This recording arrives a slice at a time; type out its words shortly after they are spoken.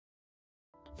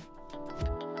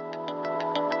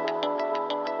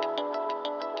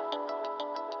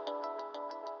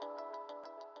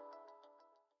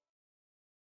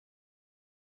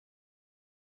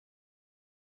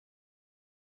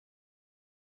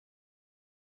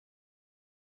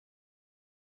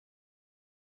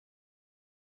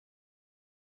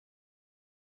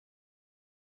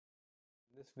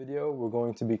this video, we're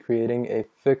going to be creating a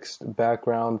fixed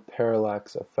background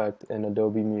parallax effect in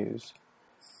Adobe Muse.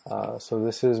 So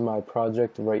this is my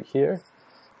project right here.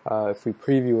 If we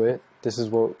preview it, this is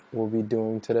what we'll be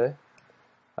doing today.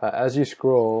 As you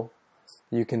scroll,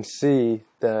 you can see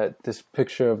that this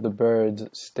picture of the birds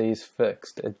stays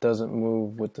fixed. It doesn't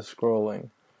move with the scrolling,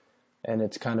 and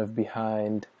it's kind of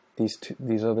behind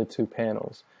these other two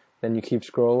panels. Then you keep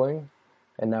scrolling,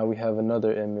 and now we have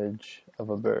another image of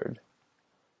a bird.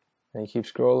 And you keep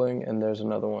scrolling, and there's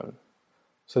another one.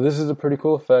 So this is a pretty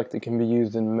cool effect. It can be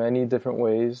used in many different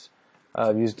ways.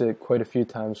 I've used it quite a few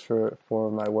times for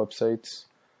my websites.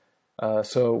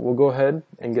 So we'll go ahead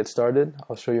and get started.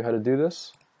 I'll show you how to do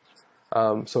this.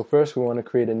 So first we want to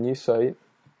create a new site,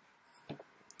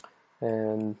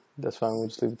 and that's fine, we'll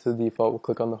just leave it to the default. We'll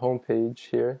click on the home page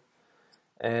here,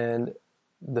 and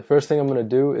the first thing I'm going to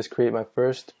do is create my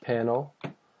first panel,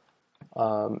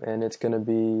 and it's going to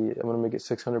be, I'm going to make it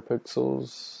 600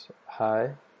 pixels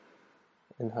high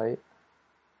in height,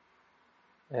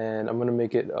 and I'm going to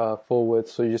make it full width.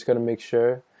 So you just got to make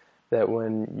sure that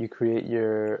when you create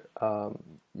your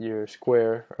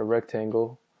square or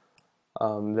rectangle,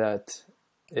 that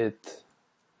it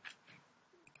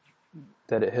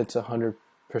hits 100%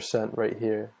 right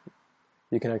here.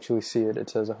 You can actually see it. It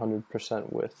says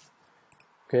 100% width.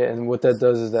 Okay, and what that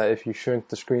does is that if you shrink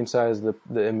the screen size, the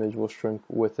image will shrink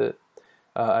with it.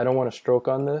 I don't want a stroke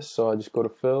on this, so I'll just go to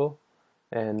Fill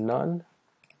and None.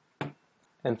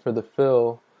 And for the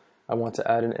fill, I want to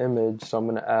add an image, so I'm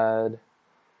going to add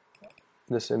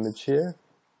this image here.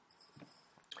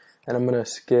 And I'm going to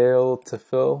scale to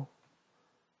fill,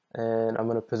 and I'm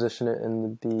going to position it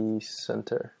in the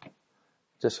center,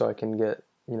 just so I can get,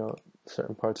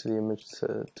 certain parts of the image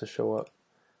to show up.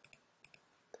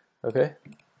 Okay,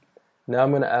 now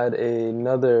I'm going to add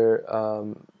another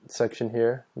section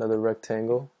here, another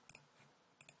rectangle.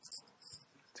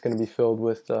 It's going to be filled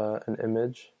with an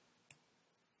image.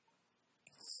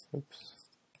 Oops.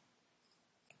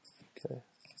 Okay.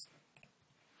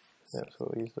 Yeah, so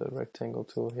we'll use the rectangle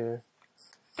tool here.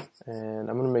 And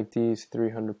I'm going to make these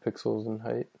 300 pixels in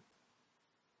height.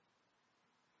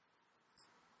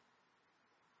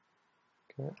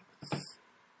 Okay.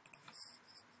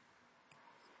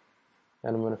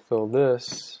 And I'm going to fill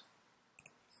this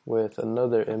with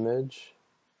another image.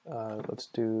 Let's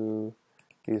do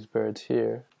these birds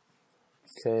here.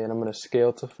 Okay, and I'm going to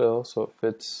scale to fill so it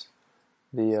fits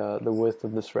the width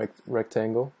of this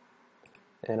rectangle,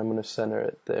 and I'm going to center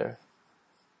it there.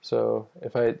 So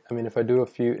if I do a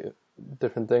few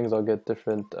different things, I'll get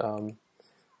different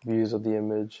views of the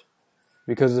image.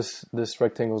 Because this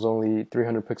rectangle is only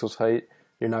 300 pixels height,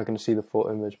 you're not going to see the full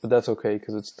image, but that's okay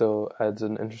because it still adds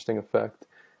an interesting effect,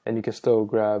 and you can still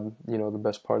grab the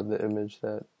best part of the image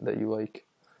that you like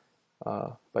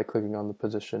by clicking on the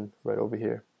position right over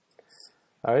here.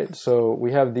 Alright, so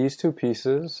we have these two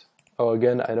pieces. Oh,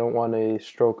 again, I don't want a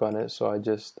stroke on it, so I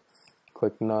just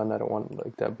click None. I don't want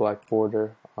like that black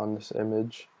border on this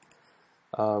image.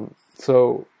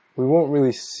 So we won't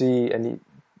really see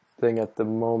anything at the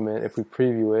moment. If we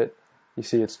preview it, you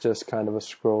see it's just kind of a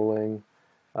scrolling.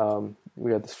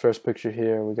 We got this first picture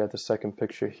here, and we got the second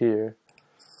picture here.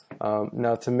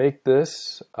 Now to make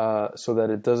this so that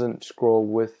it doesn't scroll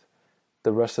with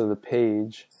the rest of the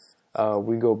page,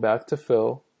 we go back to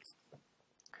Fill,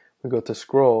 we go to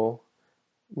Scroll,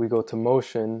 we go to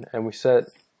Motion, and we set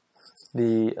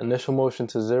the initial motion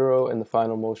to 0 and the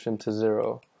final motion to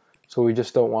 0. So we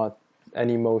just don't want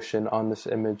any motion on this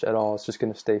image at all. It's just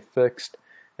going to stay fixed,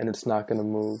 and it's not going to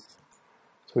move.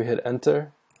 So we hit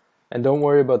Enter, and don't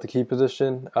worry about the key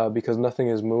position because nothing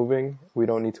is moving. We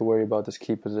don't need to worry about this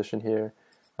key position here.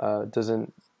 It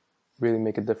doesn't really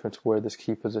make a difference where this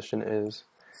key position is.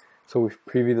 So we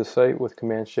preview the site with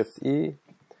Command-Shift-E,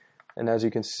 and as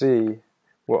you can see,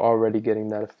 we're already getting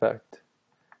that effect.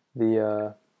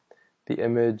 The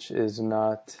image is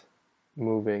not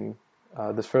moving.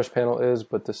 This first panel is,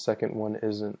 but the second one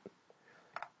isn't.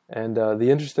 And the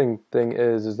interesting thing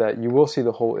is that you will see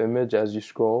the whole image as you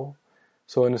scroll.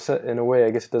 So in a way,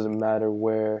 I guess it doesn't matter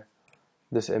where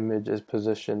this image is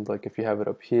positioned. Like if you have it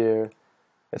up here,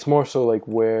 it's more so like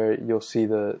where you'll see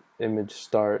the image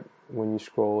start when you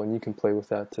scroll, and you can play with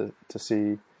that to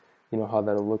see how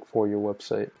that'll look for your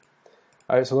website.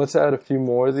 Alright, so let's add a few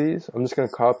more of these. I'm just going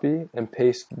to copy and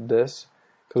paste this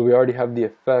because we already have the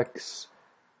effects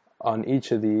on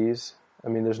each of these. I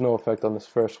mean, there's no effect on this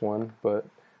first one, but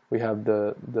we have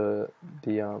the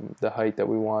height that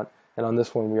we want, and on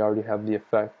this one we already have the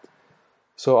effect.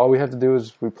 So all we have to do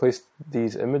is replace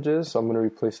these images. So I'm going to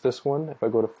replace this one. If I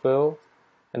go to Fill,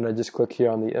 and I just click here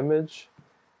on the image,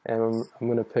 and I'm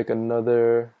going to pick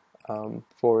another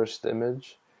forest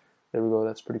image. There we go,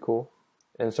 that's pretty cool.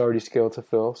 And it's already scaled to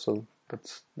fill, so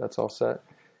that's all set.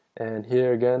 And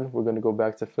here again, we're going to go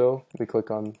back to fill. We click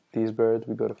on these birds,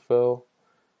 we go to fill,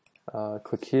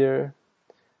 click here,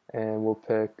 and we'll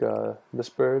pick this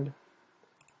bird.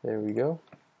 There we go.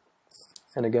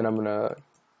 And again, I'm going to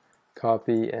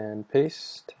copy and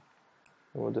paste.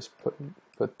 And we'll just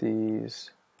put these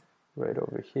right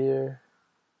over here.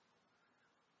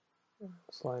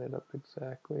 Let's line it up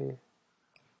exactly.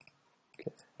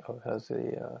 Okay. Oh, it has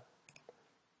a.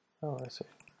 Oh, I see.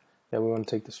 Yeah, we want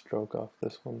to take the stroke off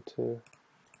this one too.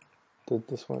 Did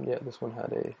this one? Yeah, this one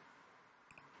had a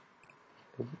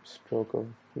stroke of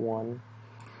 1.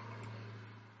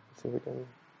 Let's see if we can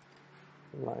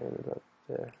line it up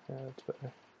there. Yeah, that's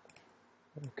better.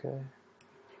 Okay.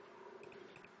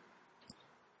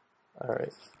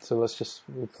 Alright, so let's just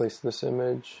replace this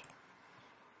image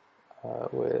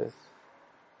with,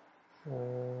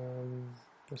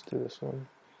 let's do this one.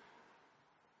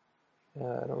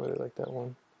 Yeah, I don't really like that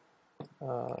one.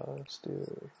 Let's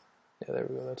do, yeah, there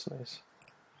we go, that's nice.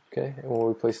 Okay, and we'll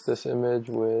replace this image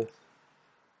with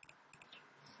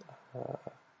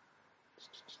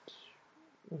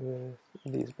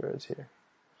these birds here.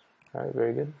 Alright,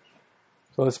 very good.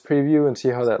 So let's preview and see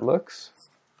how that looks.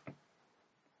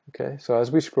 Okay, so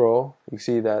as we scroll, you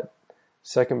see that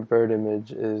second bird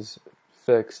image is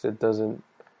fixed. It doesn't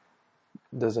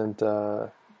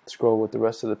scroll with the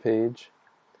rest of the page.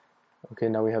 Okay,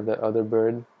 now we have that other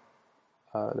bird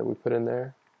that we put in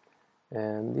there,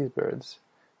 and these birds.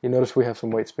 You notice we have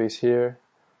some white space here.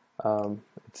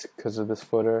 It's because of this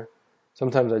footer.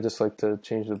 Sometimes I just like to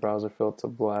change the browser fill to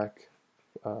black,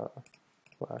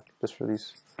 just for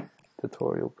these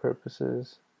tutorial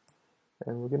purposes.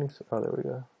 And we're getting, oh, there we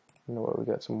go. You know what, we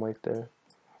got some white there.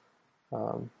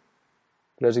 But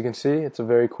as you can see, it's a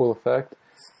very cool effect.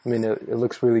 I mean, it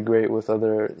looks really great with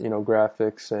other,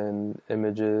 graphics and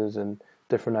images and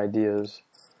different ideas.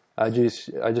 I just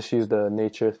used the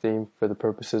nature theme for the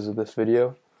purposes of this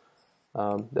video.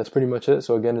 That's pretty much it.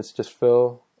 So again, it's just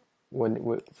fill.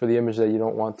 For the image that you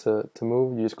don't want to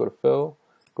move, you just go to fill,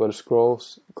 go to scroll,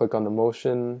 click on the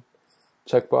motion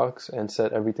checkbox, and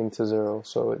set everything to 0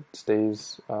 so it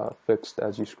stays fixed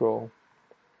as you scroll.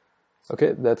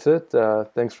 Okay, that's it.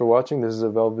 Thanks for watching. This is a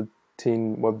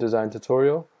Velveteen web design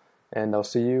tutorial, and I'll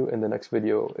see you in the next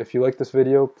video. If you like this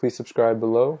video, please subscribe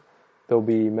below. There'll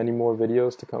be many more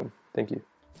videos to come. Thank you.